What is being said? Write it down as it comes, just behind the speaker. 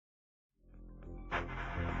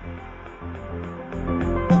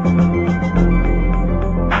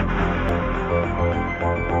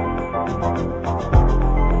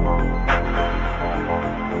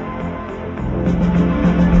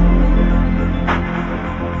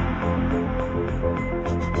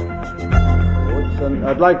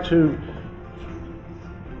I'd like to,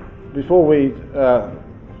 before we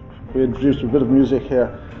introduce a bit of music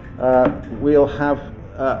here, we'll have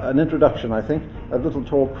an introduction, I think, a little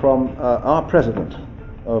talk from our president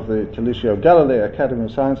of the Telesio Galilei Academy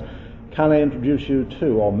of Science. Can I introduce you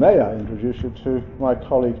to, or may I introduce you to, my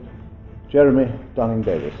colleague Jeremy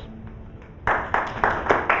Dunning-Davis.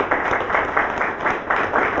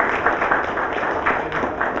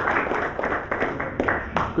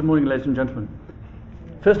 Good morning, ladies and gentlemen.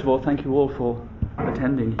 First of all, thank you all for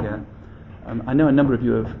attending here. I know a number of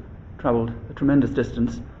you have travelled a tremendous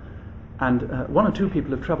distance, and one or two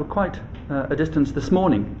people have travelled quite a distance this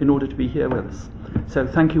morning in order to be here with us. So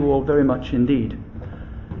thank you all very much indeed.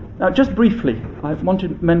 Now, just briefly, I want to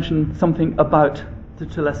mention something about the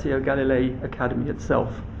Telesio Galilei Academy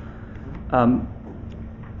itself.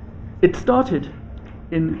 It started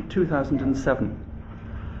in 2007.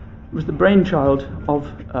 It was the brainchild of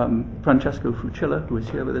Francesco Fucilla, who is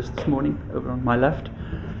here with us this morning, over on my left.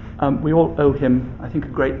 We all owe him, I think, a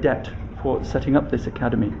great debt for setting up this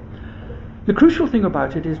academy. The crucial thing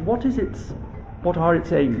about it is what are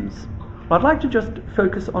its aims? I'd like to just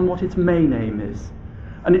focus on what its main aim is.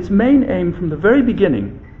 And its main aim from the very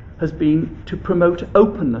beginning has been to promote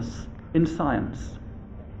openness in science.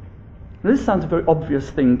 Now, this sounds a very obvious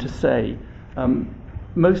thing to say.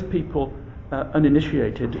 Most people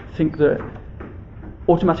uninitiated think that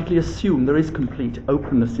automatically assume there is complete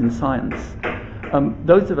openness in science.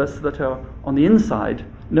 Those of us that are on the inside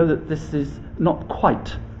know that this is not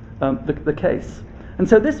quite the case. And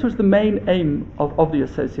so this was the main aim of the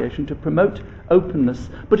association, to promote openness,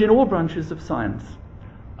 but in all branches of science.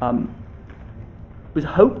 It was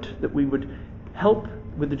hoped that we would help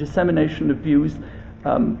with the dissemination of views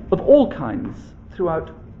of all kinds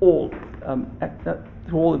throughout all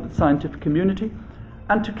of the scientific community,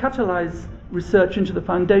 and to catalyse research into the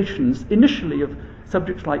foundations, initially of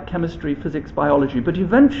subjects like chemistry, physics, biology, but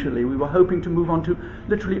eventually we were hoping to move on to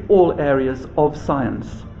literally all areas of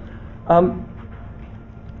science, and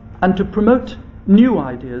to promote new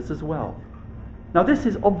ideas as well. Now, this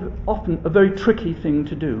is often a very tricky thing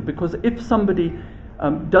to do, because if somebody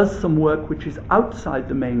does some work which is outside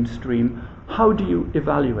the mainstream, how do you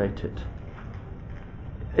evaluate it?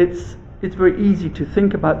 It's very easy to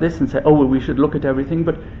think about this and say, oh, well, we should look at everything,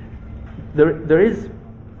 but there is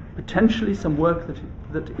potentially some work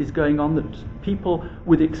that is going on that people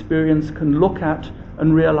with experience can look at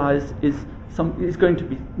and realize is going to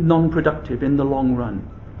be non-productive in the long run.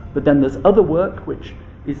 But then there's other work which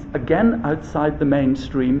is again outside the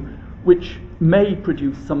mainstream, which may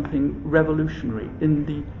produce something revolutionary in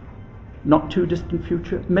the not too distant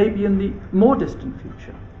future, maybe in the more distant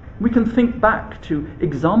future. We can think back to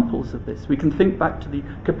examples of this. We can think back to the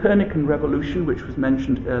Copernican revolution, which was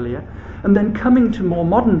mentioned earlier, and then coming to more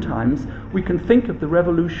modern times, we can think of the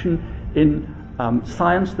revolution in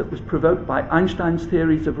science that was provoked by Einstein's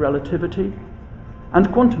theories of relativity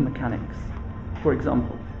and quantum mechanics, for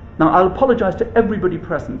example. Now, I'll apologize to everybody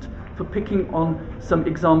present for picking on some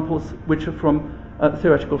examples which are from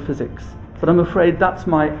theoretical physics, but I'm afraid that's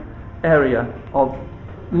my area of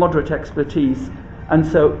moderate expertise, and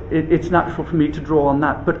so it's natural for me to draw on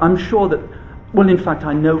that. But I'm sure that, well, in fact,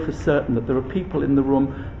 I know for certain that there are people in the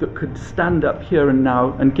room that could stand up here and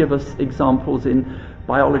now and give us examples in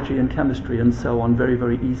biology and chemistry and so on very,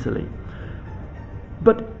 very easily.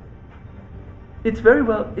 But it's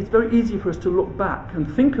very easy for us to look back and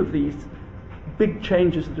think of these big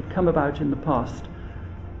changes that have come about in the past.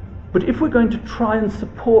 But if we're going to try and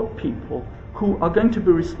support people who are going to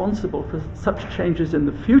be responsible for such changes in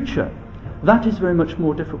the future, that is very much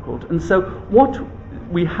more difficult. And so what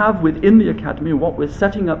we have within the Academy, what we're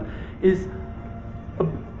setting up, is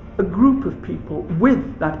a group of people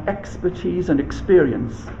with that expertise and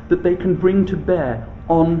experience that they can bring to bear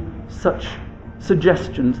on such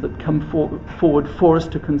suggestions that come forward for us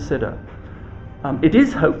to consider. It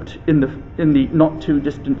is hoped in the not too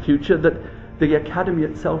distant future that the Academy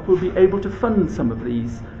itself will be able to fund some of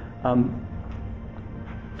these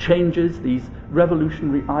changes, these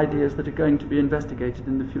revolutionary ideas that are going to be investigated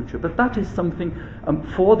in the future. But that is something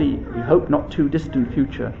for the, we hope, not too distant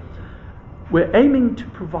future. We're aiming to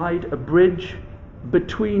provide a bridge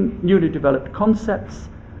between newly developed concepts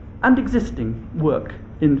and existing work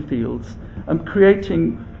in fields, and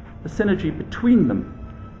creating a synergy between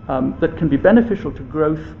them that can be beneficial to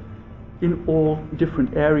growth in all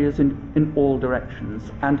different areas, in all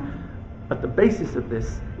directions. And at the basis of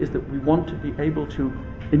this is that we want to be able to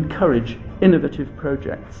encourage innovative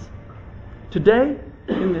projects. Today,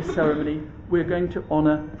 in this ceremony, we're going to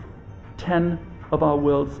honour 10 of our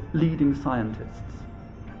world's leading scientists,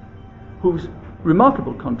 whose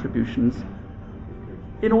remarkable contributions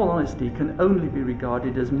in all honesty, can only be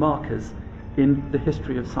regarded as markers in the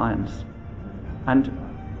history of science. And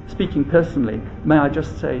speaking personally, may I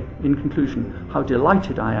just say in conclusion how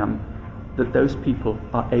delighted I am that those people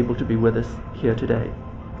are able to be with us here today.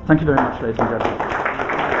 Thank you very much, ladies and gentlemen.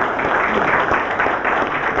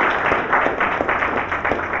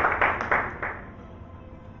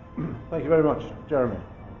 Thank you very much, Jeremy.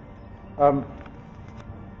 And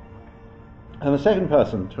the second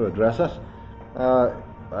person to address us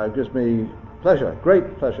gives me pleasure,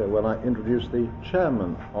 great pleasure, when I introduce the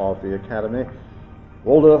chairman of the Academy,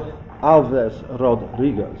 Walter Alves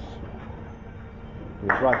Rodriguez. He's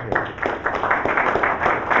right here.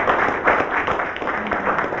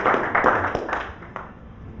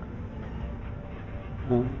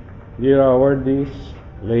 Dear awardees,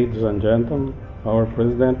 ladies and gentlemen, our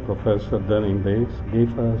president, Professor Dunning Davis,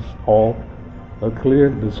 gave us all a clear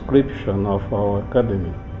description of our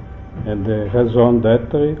academy and the raison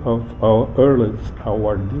d'etre of our earliest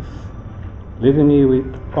awardees, leaving me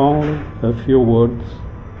with only a few words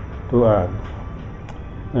to add.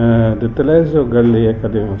 The Telesio Galilei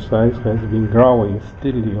Academy of Science has been growing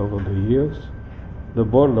steadily over the years. The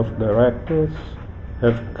board of directors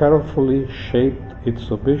have carefully shaped its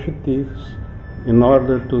objectives in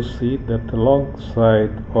order to see that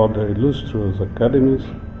alongside other illustrious academies,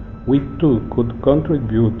 we too could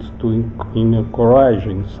contribute to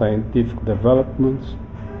encouraging scientific developments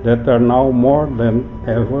that are now more than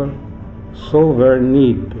ever so very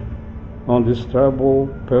needed on this troubled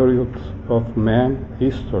period of man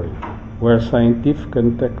history, where scientific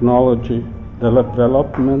and technology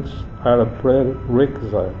developments are a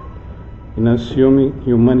prerequisite in assuming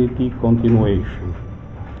humanity continuation.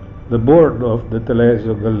 The board of the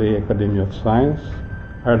Telesio Galilei Academy of Science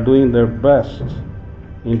are doing their best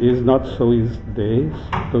in these not so easy days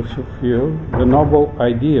to fulfill the noble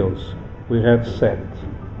ideals we have set.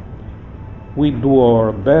 We do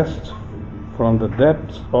our best from the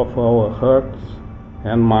depths of our hearts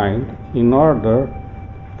and mind in order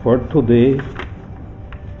for today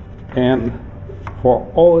and for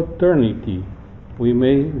all eternity we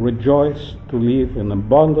may rejoice to live in a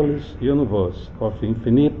boundless universe of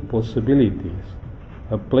infinite possibilities,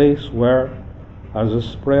 a place where, as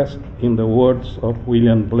expressed in the words of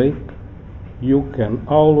William Blake, you can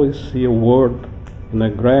always see a word in a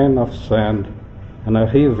grain of sand and a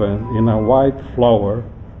heaven in a white flower,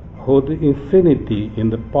 hold infinity in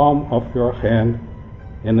the palm of your hand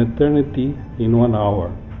and eternity in 1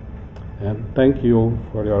 hour. And thank you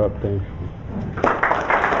for your attention.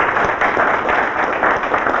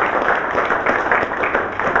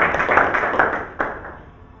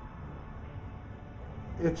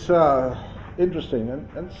 It's interesting and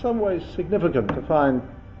in some ways significant to find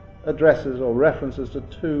addresses or references to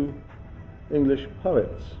two English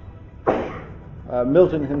poets.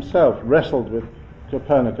 Milton himself wrestled with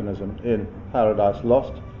Copernicanism in Paradise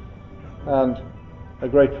Lost, and a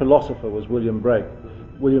great philosopher was William Blake,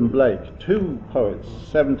 two poets,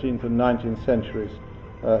 17th and 19th centuries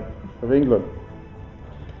of England.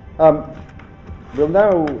 We'll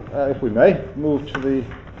now, if we may, move to the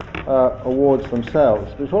awards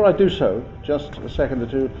themselves. Before I do so, just a second or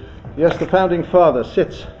two. Yes, the founding father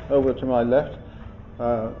sits over to my left,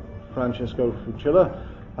 Francesco Fucilla.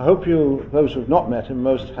 I hope those who have not met him,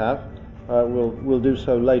 most have, will do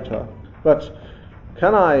so later. But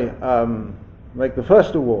can I make the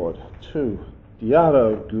first award to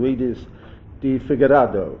Diaro Guidis de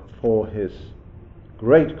Figueredo for his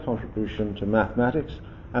great contribution to mathematics,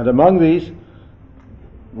 and among these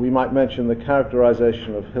we might mention the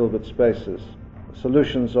characterization of Hilbert spaces,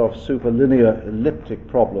 solutions of superlinear elliptic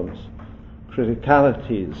problems,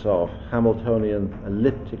 criticalities of Hamiltonian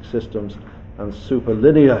elliptic systems and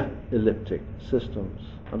superlinear elliptic systems,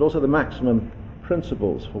 and also the maximum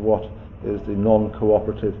principles for what is the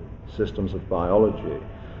non-cooperative systems of biology.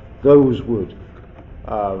 Those would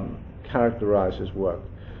characterize his work.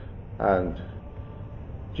 And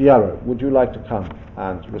Giaro, would you like to come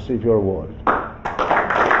and receive your award?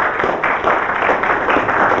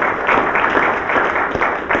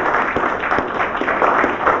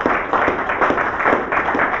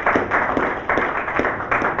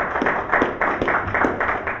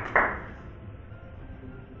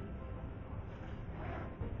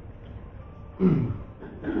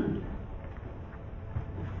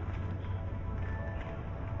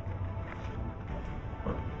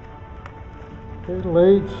 Okay,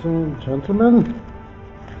 ladies and gentlemen,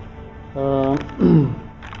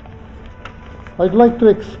 I'd like to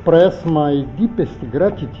express my deepest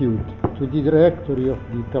gratitude to the directory of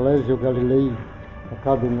the Telesio Galilei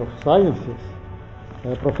Academy of Sciences,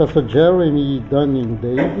 Professor Jeremy Dunning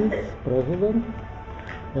Davis, President,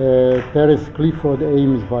 Perez Clifford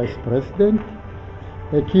Ames, Vice President,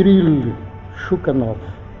 Kirill Shukhanov,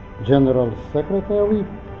 General Secretary,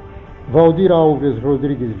 Valdir Alves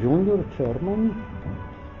Rodrigues Jr., Chairman,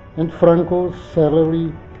 and Franco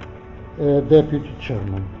Sellery, Deputy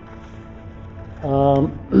Chairman.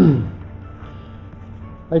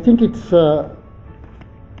 I think it's a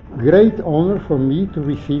great honor for me to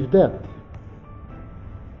receive that.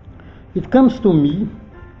 It comes to me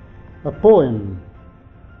a poem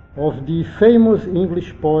of the famous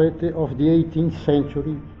English poet of the 18th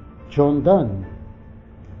century, John Donne.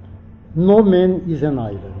 No man is an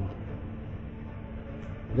island.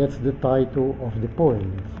 That's the title of the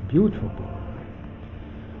poem. It's a beautiful poem.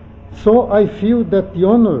 So I feel that the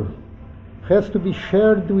honor has to be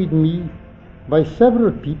shared with me by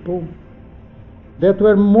several people that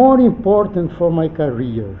were more important for my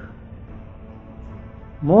career,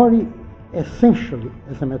 more essentially,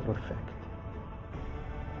 as a matter of fact.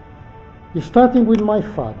 Starting with my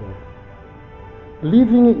father,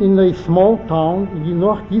 living in a small town in the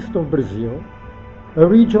northeast of Brazil, a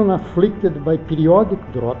region afflicted by periodic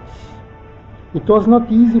droughts, it was not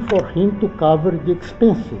easy for him to cover the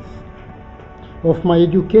expenses of my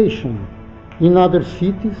education in other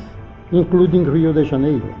cities, including Rio de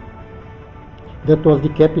Janeiro. That was the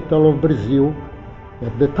capital of Brazil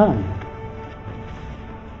at the time.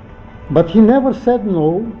 But he never said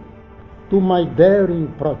no to my daring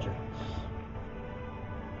projects.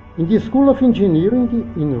 In the School of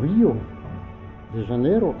Engineering in Rio de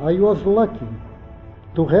Janeiro, I was lucky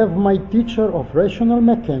to have my teacher of rational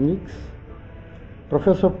mechanics,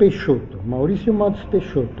 Professor Peixoto, Mauricio Matos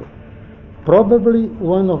Peixoto, probably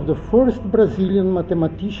one of the first Brazilian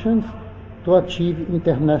mathematicians to achieve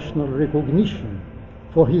international recognition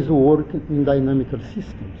for his work in dynamical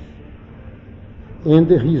systems, and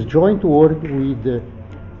his joint work with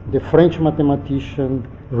the French mathematician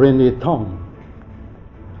René Thom.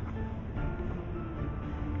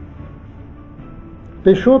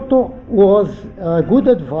 Peixoto was a good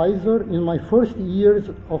advisor in my first years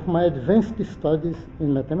of my advanced studies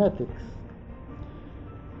in mathematics.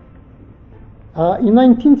 In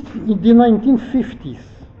the 1950s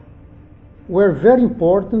were very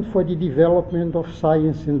important for the development of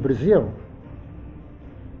science in Brazil.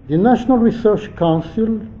 The National Research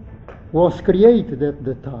Council was created at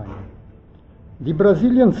the time. The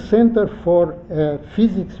Brazilian Center for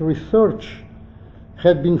Physics Research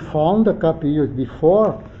had been found a couple years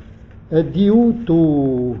before due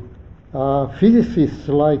to physicists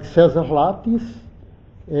like Cesar Lattice,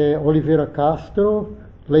 Oliveira Castro,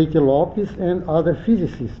 Leite Lopes, and other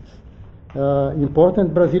physicists,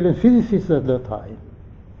 important Brazilian physicists at that time.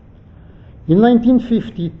 In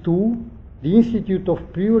 1952, the Institute of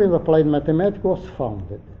Pure and Applied Mathematics was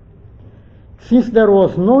founded. Since there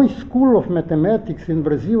was no school of mathematics in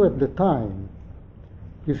Brazil at the time,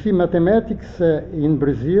 you see, mathematics in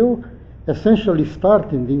Brazil essentially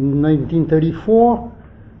started in 1934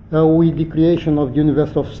 with the creation of the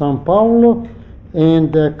University of São Paulo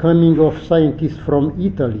and the coming of scientists from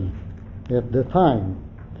Italy at the time.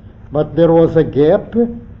 But there was a gap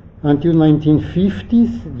until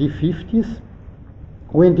 1950s, the 50s,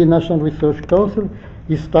 when the National Research Council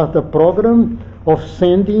started a program of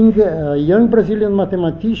sending young Brazilian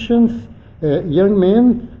mathematicians, young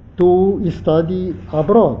men, to study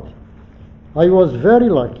abroad. I was very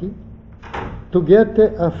lucky to get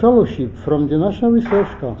a fellowship from the National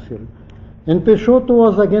Research Council. And Peixoto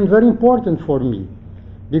was again very important for me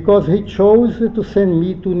because he chose to send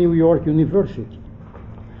me to New York University,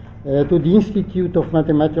 to the Institute of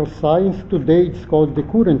Mathematical Science. Today it's called the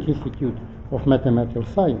Courant Institute of Mathematical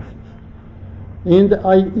Sciences. And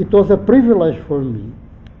it was a privilege for me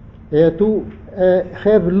to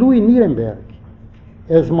have Louis Nirenberg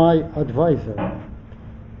as my advisor,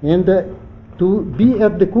 and to be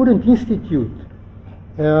at the Courant Institute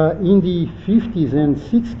in the 50s and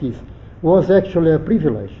 60s was actually a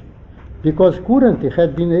privilege, because Courant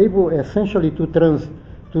had been able essentially to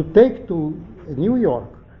take to New York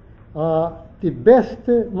the best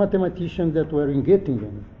mathematicians that were in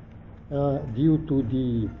Göttingen due to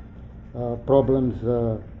the problems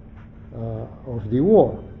of the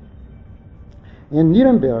war. And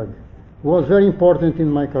Nirenberg was very important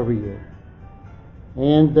in my career.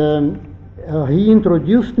 And he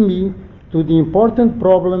introduced me to the important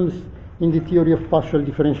problems in the theory of partial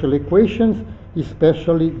differential equations,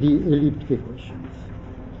 especially the elliptic equations.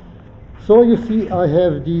 So you see, I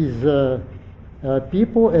have these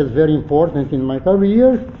people as very important in my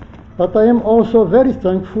career, but I am also very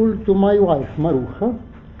thankful to my wife, Maruja,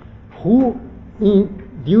 who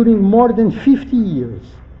during more than 50 years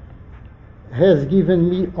has given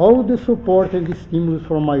me all the support and the stimulus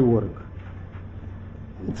for my work.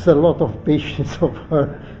 It's a lot of patience of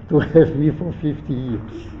her to have me for 50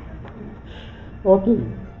 years. Okay,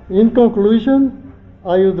 in conclusion,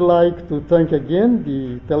 I would like to thank again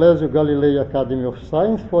the Telesio Galilei Academy of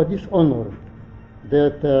Science for this honor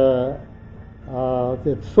that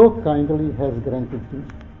that so kindly has granted me.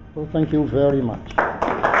 So thank you very much.